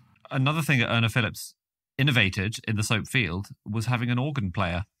days. Another thing that Erna Phillips innovated in the soap field was having an organ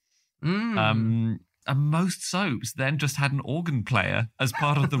player. And most soaps then just had an organ player as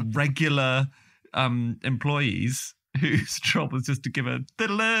part of the regular employees whose job was just to give a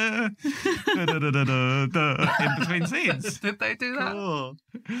da-da-da, da-da-da-da-da, in between scenes. Did they do that? Cool.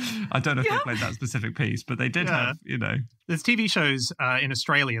 I don't know if they played that specific piece, but they did have, There's TV shows in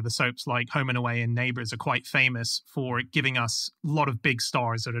Australia, the soaps like Home and Away and Neighbours are quite famous for giving us a lot of big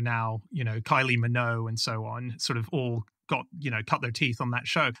stars that are now, Kylie Minnow and so on, sort of all got, cut their teeth on that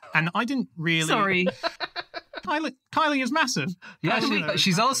show. And I didn't really... Sorry. Kylie is massive. Yeah,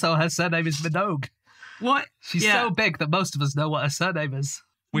 she's also, her surname is Minogue. What? She's so big that most of us know what her surname is.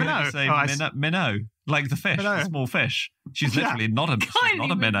 We Minnow. have to say Minnow, like the fish, Minnow. the small fish. She's literally not a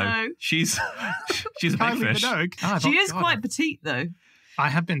minnow. Minnow. She's a big Kylie fish. Minogue. She is quite petite, though. I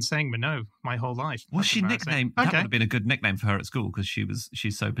have been saying Minnow my whole life. Was That's she embarrassing. nicknamed? That would have been a good nickname for her at school because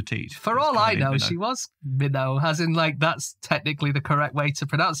she's so petite. For all I know, she was Minnow, as in that's technically the correct way to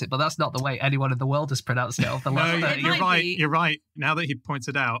pronounce it, but that's not the way anyone in the world has pronounced it over the last No, 30 you're years. right. You're right. Now that he points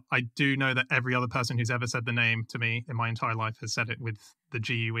it out, I do know that every other person who's ever said the name to me in my entire life has said it with the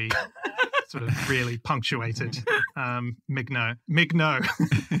GUE. Sort of really punctuated. Migno.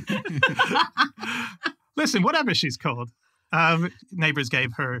 Listen, whatever she's called. Neighbours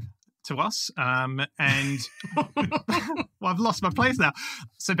gave her to us, and well, I've lost my place now.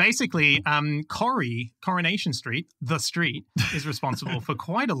 So basically, Coronation Street, the street, is responsible for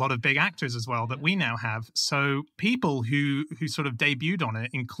quite a lot of big actors as well that we now have. So people who sort of debuted on it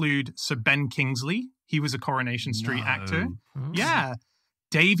include Sir Ben Kingsley. He was a Coronation Street actor. Yeah.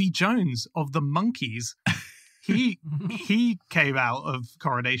 Davy Jones of the Monkees. He came out of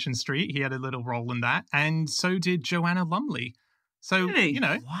Coronation Street. He had a little role in that. And so did Joanna Lumley. So, Really?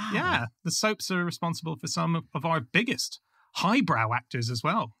 Yeah, the soaps are responsible for some of our biggest highbrow actors as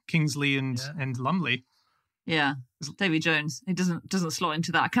well. Kingsley and Lumley. Yeah. Davy Jones. He doesn't slot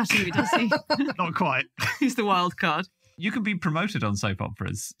into that category, does he? Not quite. He's the wild card. You can be promoted on soap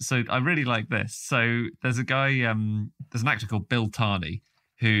operas. So I really like this. So there's a guy, there's an actor called Bill Tarney,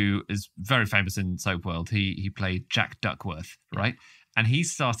 who is very famous in soap world. He played Jack Duckworth, right? And he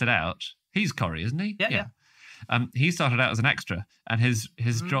started out, he's Corrie, isn't he? Yeah. He started out as an extra, and his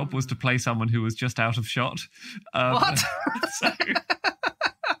job was to play someone who was just out of shot. What? So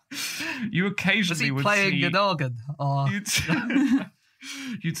you occasionally Was he would playing see an organ? Or...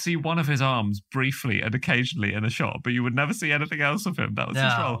 You'd see one of his arms briefly and occasionally in a shot, but you would never see anything else of him. That was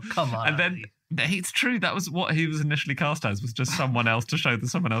his role. Come on. And then It's true. That was what he was initially cast as, was just someone else to show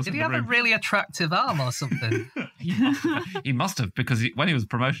someone else Did in he the have room. a really attractive arm or something? He must have, because when he was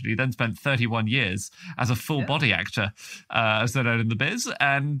promoted, he then spent 31 years as a full-body actor, as they're known in the biz.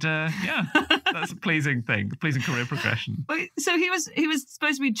 And that's a pleasing thing, a pleasing career progression. Wait, so he was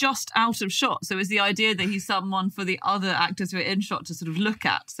supposed to be just out of shot. So is the idea that he's someone for the other actors who are in shot to sort of look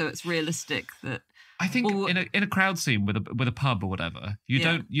at, so it's realistic that... I think in a crowd scene with a pub or whatever, you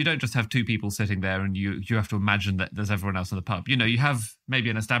don't just have two people sitting there and you have to imagine that there's everyone else in the pub. You know, you have maybe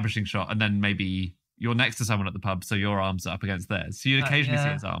an establishing shot and then maybe you're next to someone at the pub, so your arm's up against theirs. So you occasionally see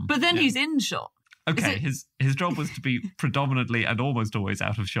his arm. But then he's in shot. Okay, his job was to be predominantly and almost always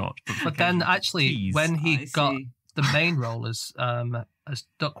out of shot. But then actually, when he got the main role as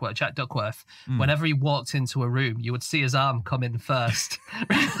Duckworth, Jack Duckworth, whenever he walked into a room, you would see his arm come in first.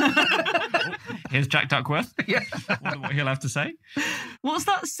 Here's Jack Duckworth. Yeah. Wonder what he'll have to say. What's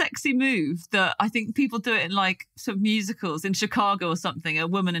that sexy move that I think people do it in like some musicals in Chicago or something? A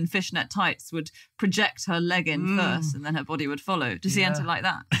woman in fishnet tights would project her leg in first and then her body would follow. Does he enter like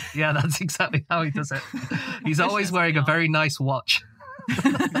that? Yeah, that's exactly how he does it. He's always wearing a very nice watch.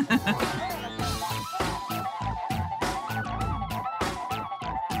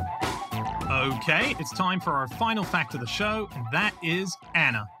 Okay, it's time for our final fact of the show, and that is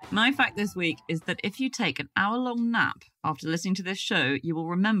Anna. My fact this week is that if you take an hour-long nap after listening to this show, you will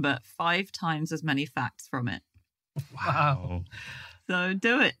remember 5 times as many facts from it. Wow. So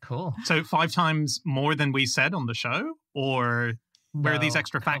do it. Cool. So 5 times more than we said on the show? Or where are these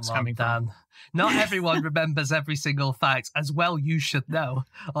extra facts coming from? Not everyone remembers every single fact, as well you should know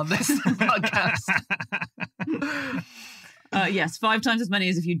on this podcast. Yes, 5 times as many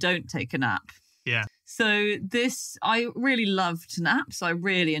as if you don't take a nap. Yeah. So I really loved naps. I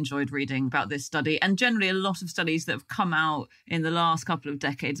really enjoyed reading about this study, and generally a lot of studies that have come out in the last couple of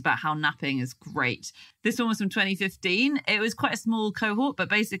decades about how napping is great. This one was from 2015. It was quite a small cohort, but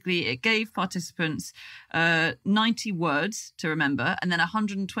basically it gave participants 90 words to remember and then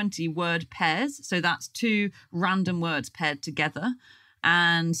 120 word pairs. So that's 2 random words paired together.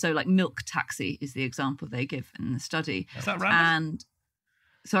 And so like milk taxi is the example they give in the study. Is that random?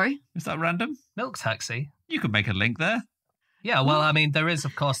 Sorry? Is that random? Milk taxi? You could make a link there. Yeah, well, I mean, there is,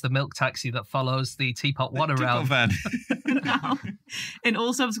 of course, the milk taxi that follows the teapot one around. Van. Now, in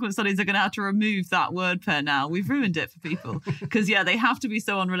all subsequent studies, they're going to have to remove that word pair now. We've ruined it for people. Because, they have to be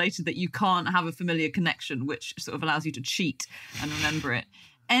so unrelated that you can't have a familiar connection, which sort of allows you to cheat and remember it.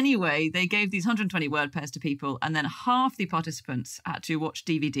 Anyway, they gave these 120 word pairs to people, and then half the participants had to watch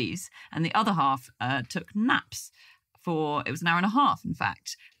DVDs, and the other half took naps. It was an hour and a half, in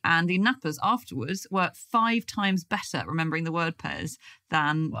fact. And the nappers afterwards were 5 times better remembering the word pairs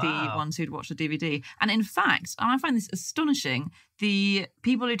than the ones who'd watched the DVD. And in fact, and I find this astonishing, the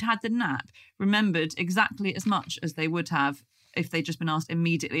people who'd had the nap remembered exactly as much as they would have if they'd just been asked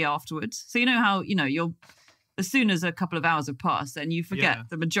immediately afterwards. So you know how, you're, as soon as a couple of hours have passed, then you forget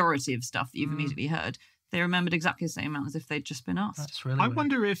the majority of stuff that you've immediately heard. They remembered exactly the same amount as if they'd just been asked. That's really I weird.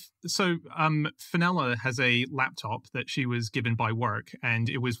 wonder if... So, Fenella has a laptop that she was given by work, and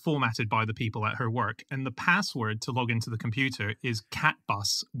it was formatted by the people at her work. And the password to log into the computer is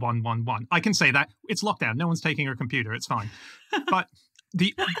catbus111. I can say that. It's lockdown. No one's taking her computer. It's fine. But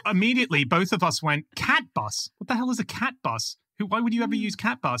immediately, both of us went, catbus? What the hell is a catbus? Why would you ever use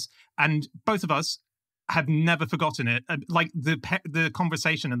catbus? And both of us have never forgotten it. Like the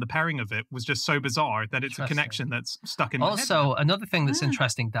conversation and the pairing of it was just so bizarre that it's a connection that's stuck in my head. Also, another thing that's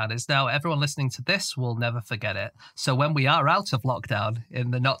interesting, Dan, is now everyone listening to this will never forget it. So when we are out of lockdown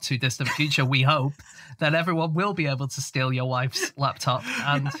in the not too distant future, we hope, then everyone will be able to steal your wife's laptop.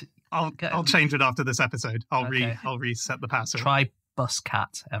 And I'll change it after this episode. I'll Okay. reset the password. Try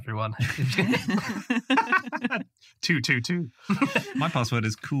Buscat, everyone. 222. My password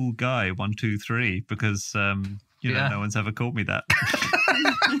is cool guy 123 because no one's ever called me that.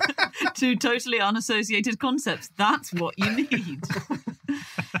 2 totally unassociated concepts. That's what you need.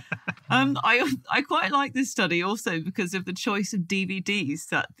 I quite like this study also because of the choice of DVDs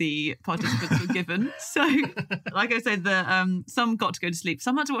that the participants were given. So, like I said, some got to go to sleep,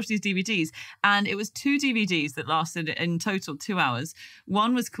 some had to watch these DVDs, and it was 2 DVDs that lasted in total 2 hours.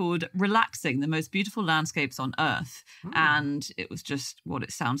 One was called Relaxing, the Most Beautiful Landscapes on Earth, and it was just what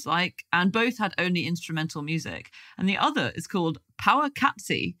it sounds like, and both had only instrumental music. And the other is called Power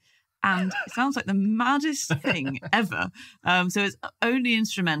Catsy, and it sounds like the maddest thing ever. So it's only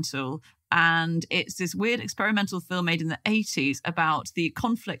instrumental, and it's this weird experimental film made in the 80s about the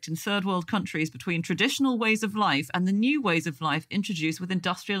conflict in third world countries between traditional ways of life and the new ways of life introduced with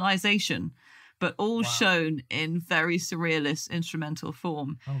industrialization. but all shown in very surrealist instrumental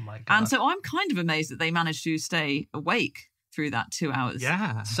form. Oh my God. And so I'm kind of amazed that they managed to stay awake through that 2 hours.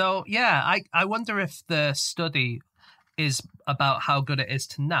 Yeah. So, yeah, I wonder if the study is about how good it is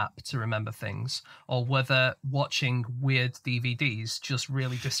to nap to remember things, or whether watching weird DVDs just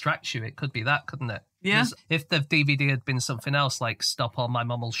really distracts you. It could be that, couldn't it? Yeah. 'Cause if the DVD had been something else like Stop All My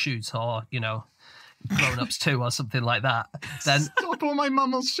Mum Will Shoot, or, Grown Ups 2 or something like that, then... Stop All My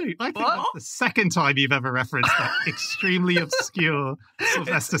Mum Will Shoot. I think What? that's the second time you've ever referenced that extremely obscure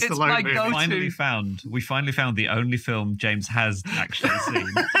Sylvester It's Stallone my movie. go-to. We finally found the only film James has actually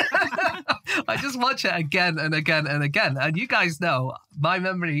seen. I just watch it again and again and again. And you guys know my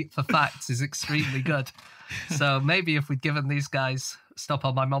memory for facts is extremely good. So maybe if we'd given these guys Stop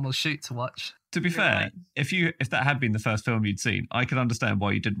All My Mum Will Shoot to watch. To be fair, right. if that had been the first film you'd seen, I could understand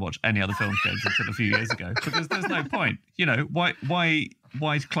why you didn't watch any other films, James, until a few years ago. Because there's no point.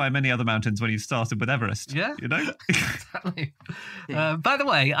 Why climb any other mountains when you started with Everest? Yeah. Exactly. By the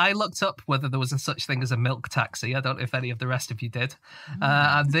way, I looked up whether there was a such thing as a milk taxi. I don't know if any of the rest of you did.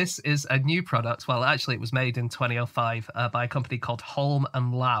 And this is a new product. Well, actually, it was made in 2005 by a company called Holm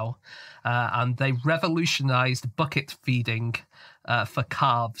and Lau. And they revolutionized bucket feeding for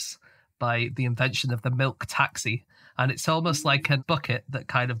calves by the invention of the milk taxi. And it's almost like a bucket that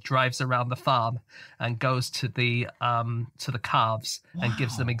kind of drives around the farm and goes to the calves and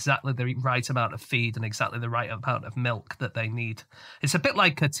gives them exactly the right amount of feed and exactly the right amount of milk that they need. It's a bit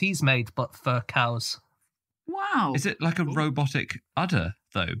like a Teasmade, but for cows. Wow. Is it like a robotic udder,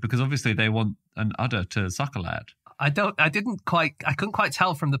 though? Because obviously they want an udder to suckle at. I couldn't quite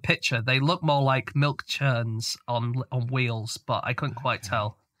tell from the picture. They look more like milk churns on wheels, but I couldn't quite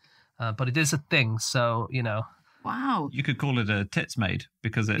tell. But it is a thing, so, Wow. You could call it a tits maid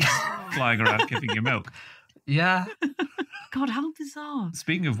because it's flying around giving you milk. Yeah. God, how bizarre.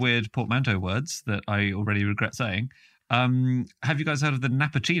 Speaking of weird portmanteau words that I already regret saying, have you guys heard of the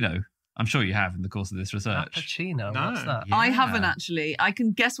nappuccino? I'm sure you have in the course of this research. Cappuccino, No. what's that? Yeah. I haven't actually. I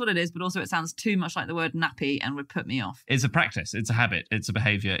can guess what it is, but also it sounds too much like the word nappy and would put me off. It's a practice. It's a habit. It's a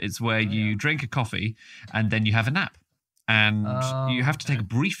behavior. It's where you drink a coffee and then you have a nap. And you have to take a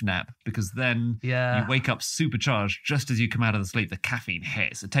brief nap because then you wake up supercharged just as you come out of the sleep. The caffeine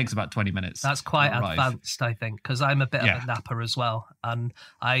hits. It takes about 20 minutes. That's quite to arrive. advanced, I think, because I'm a bit of a napper as well. And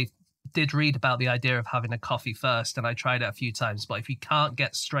I did read about the idea of having a coffee first, and I tried it a few times. But if you can't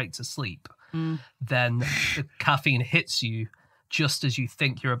get straight to sleep, then the caffeine hits you just as you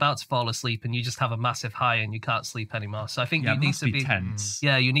think you're about to fall asleep, and you just have a massive high and you can't sleep anymore. So I think you it need must to be be tense.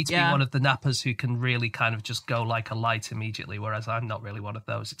 Yeah, you need to be one of the nappers who can really kind of just go like a light immediately, whereas I'm not really one of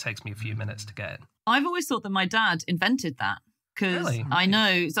those. It takes me a few minutes to get in. I've always thought that my dad invented that because Really? I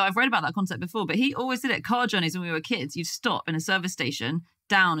know. So I've read about that concept before, but he always did it. Car journeys when we were kids, you'd stop in a service station,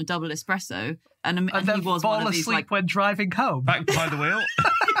 down a double espresso, and then he was fall one of these asleep when driving home. Back behind the wheel.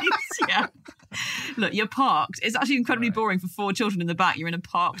 yeah. Look, you're parked. It's actually incredibly boring for 4 children in the back. You're in a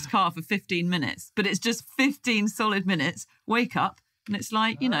parked car for 15 minutes, but it's just 15 solid minutes. Wake up, and it's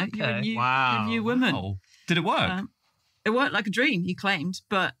like, you're a new woman. Oh, did it work? It worked like a dream, he claimed,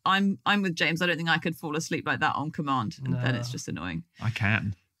 but I'm with James. I don't think I could fall asleep like that on command, and then it's just annoying. I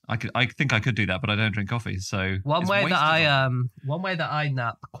can. I think I could do that, but I don't drink coffee. So one way that I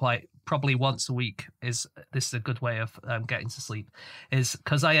nap probably once a week this is a good way of getting to sleep, is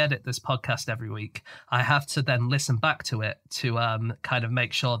because I edit this podcast every week. I have to then listen back to it to kind of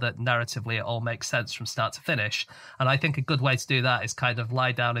make sure that narratively it all makes sense from start to finish. And I think a good way to do that is kind of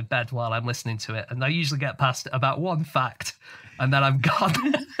lie down in bed while I'm listening to it. And I usually get past about one fact and then I'm gone.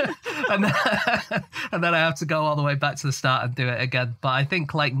 and then I have to go all the way back to the start and do it again. But I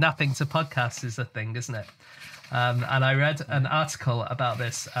think like napping to podcasts is a thing, isn't it? And I read an article about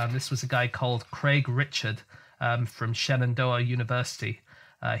this. This was a guy called Craig Richard from Shenandoah University.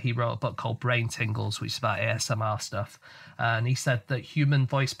 He wrote a book called Brain Tingles, which is about ASMR stuff. And he said that human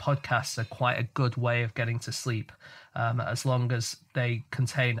voice podcasts are quite a good way of getting to sleep, as long as they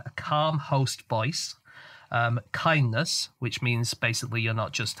contain a calm host voice, kindness, which means basically you're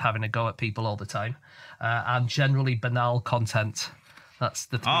not just having a go at people all the time, and generally banal content. That's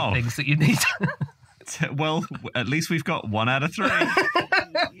the three things that you need. Well, at least we've got 1 out of 3.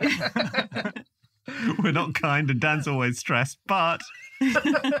 We're not kind and Dan's always stressed, but...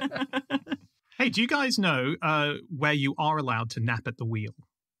 Hey, do you guys know where you are allowed to nap at the wheel?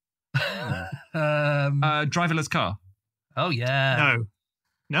 Driverless car. Oh, yeah.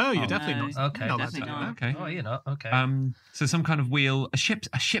 No, you're definitely not. Okay. Not Definitely allowed to not. do Okay. Oh, you're not. Okay. So some kind of wheel, a ship's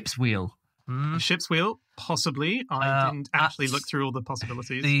wheel. that. A ship's wheel, possibly. I didn't actually look through all the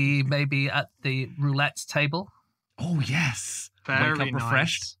possibilities. Maybe at the roulette table. Oh, yes. Very wake up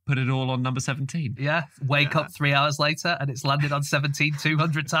refreshed, nice. put it all on number 17. Yeah, wake up 3 hours later and it's landed on 17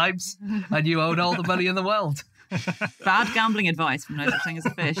 200 times and you own all the money in the world. Bad gambling advice from No Such Thing as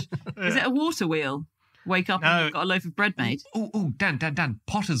a Fish. Is it a water wheel? Wake up and you've got a loaf of bread made. Oh, Dan,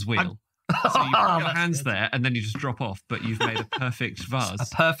 Potter's wheel. So you put your hands there and then you just drop off, but you've made a perfect vase. A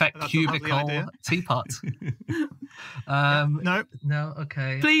perfect That's a cubical lovely idea. teapot. No. No,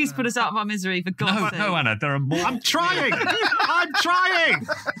 okay. Please put us out of our misery, for God's sake. No, Anna, there are more. I'm trying. I'm trying.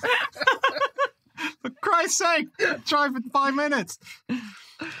 For Christ's sake, try for 5 minutes.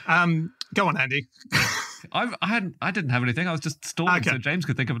 Go on, Andy. I didn't have anything. I was just stalling so James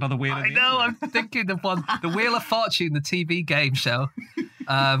could think of another wheel. I know. I'm thinking of one. The Wheel of Fortune, the TV game show.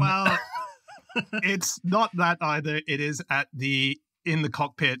 Well, it's not that either. It is in the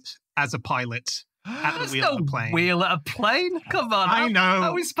cockpit as a pilot at the wheel of a plane. Wheel at a plane? Come on. I know.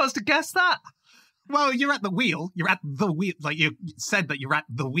 How are we supposed to guess that? Well, you're at the wheel. You're at the wheel. Like you said that you're at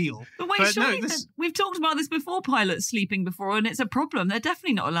the wheel. But wait, surely we've talked about this before, pilots sleeping before, and it's a problem. They're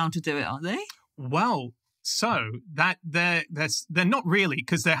definitely not allowed to do it, are they? Well, so that they're not really,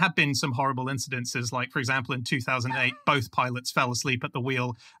 because there have been some horrible incidences. Like, for example, in 2008, both pilots fell asleep at the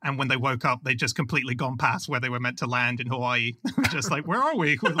wheel, and when they woke up, they'd just completely gone past where they were meant to land in Hawaii. Just like, where are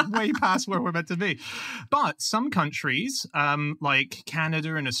we? We're way past where we're meant to be. But some countries, like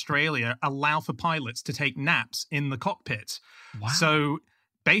Canada and Australia, allow for pilots to take naps in the cockpit. Wow. So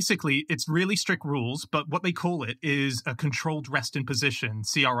basically, it's really strict rules, but what they call it is a controlled rest in position,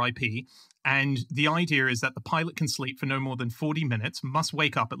 CRIP. And the idea is that the pilot can sleep for no more than 40 minutes, must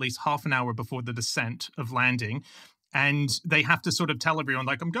wake up at least half an hour before the descent of landing. And they have to sort of tell everyone,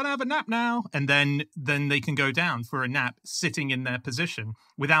 like, I'm going to have a nap now. And then they can go down for a nap sitting in their position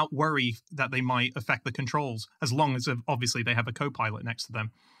without worry that they might affect the controls, as long as obviously they have a co-pilot next to them.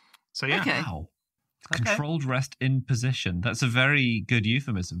 So, yeah. Okay. Wow. Controlled rest in position. That's a very good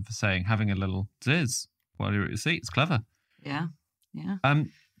euphemism for saying having a little zizz while you're at your seat. It's clever. Yeah.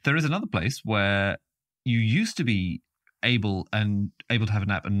 There is another place where you used to be able to have a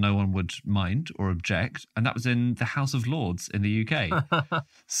nap and no one would mind or object, and that was in the House of Lords in the UK.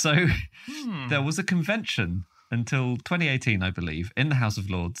 So there was a convention until 2018, I believe, in the House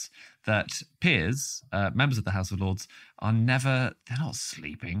of Lords that peers, members of the House of Lords, they're not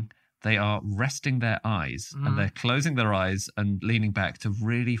sleeping. They are resting their eyes and they're closing their eyes and leaning back to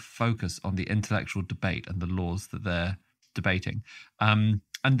really focus on the intellectual debate and the laws that they're debating.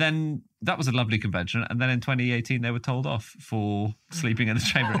 And then that was a lovely convention. And then in 2018, they were told off for sleeping in the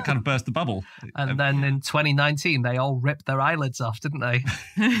chamber. It kind of burst the bubble. And then in 2019, they all ripped their eyelids off, didn't they?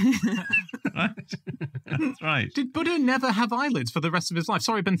 Right? That's right. Did Buddha never have eyelids for the rest of his life?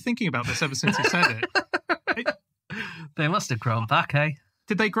 Sorry, I've been thinking about this ever since he said it. They must have grown back, eh?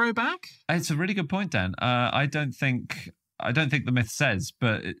 Did they grow back? It's a really good point, Dan. I don't think the myth says,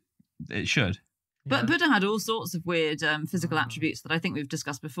 but it should. But Buddha had all sorts of weird physical attributes that I think we've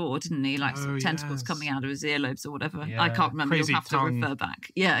discussed before, didn't he? Like some tentacles coming out of his earlobes or whatever. Yeah. I can't remember. Crazy You'll have tongue. to refer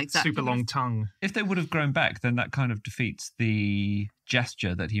back. Yeah, exactly. Super long tongue. If they would have grown back, then that kind of defeats the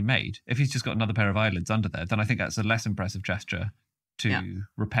gesture that he made. If he's just got another pair of eyelids under there, then I think that's a less impressive gesture to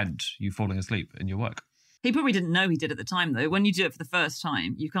repent you falling asleep in your work. He probably didn't know he did at the time, though. When you do it for the first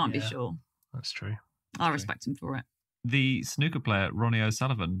time, you can't be sure. That's true. I respect him for it. The snooker player, Ronnie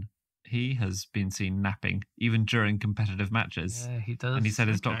O'Sullivan, he has been seen napping even during competitive matches. Yeah, he does. And he said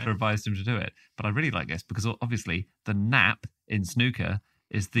his doctor advised him to do it. But I really like this because obviously the nap in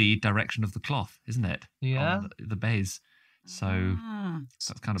is the direction of the cloth, isn't it? Yeah. On the bays. So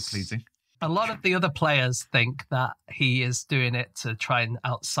that's kind of pleasing. A lot of the other players think that he is doing it to try and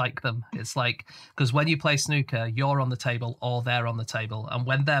out-psych them. It's like, because when you play snooker, you're on the table or they're on the table. And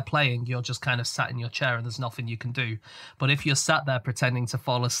when they're playing, you're just kind of sat in your chair and there's nothing you can do. But if you're sat there pretending to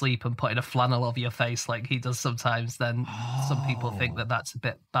fall asleep and putting a flannel over your face like he does sometimes, then some people think that that's a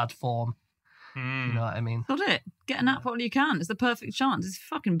bit bad form. You know what I mean? Got it. Get a nap while you can. It's the perfect chance. It's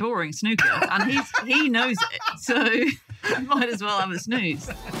fucking boring snooker. And he knows it. So might as well have a snooze.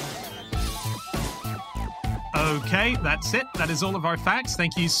 Okay, that's it. That is all of our facts.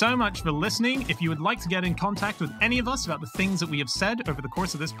 Thank you so much for listening. If you would like to get in contact with any of us about the things that we have said over the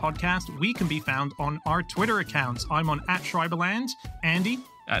course of this podcast, we can be found on our Twitter accounts. I'm on @Schreiberland, Andy,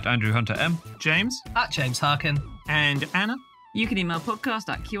 @AndrewHunterM, James, @JamesHarkin, and Anna. You can email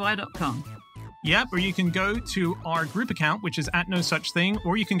podcast@qi.com. Yep, or you can go to our group account, which is @NoSuchThing,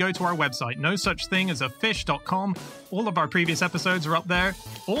 or you can go to our website, nosuchthing.com. All of our previous episodes are up there.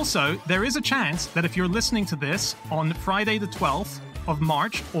 Also, there is a chance that if you're listening to this on Friday the 12th of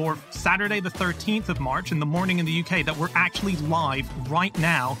March or Saturday the 13th of March in the morning in the UK, that we're actually live right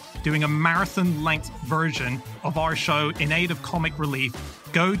now doing a marathon-length version of our show in aid of Comic Relief.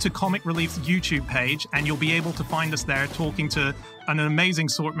 Go to Comic Relief's YouTube page and you'll be able to find us there talking to an amazing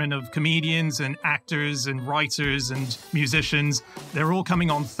assortment of comedians and actors and writers and musicians. They're all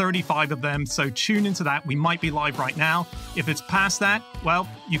coming on, 35 of them, so tune into that. We might be live right now. If it's past that, well,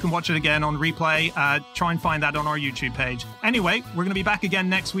 you can watch it again on replay. Try and find that on our YouTube page. Anyway, we're going to be back again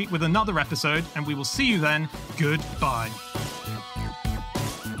next week with another episode, and we will see you then. Goodbye.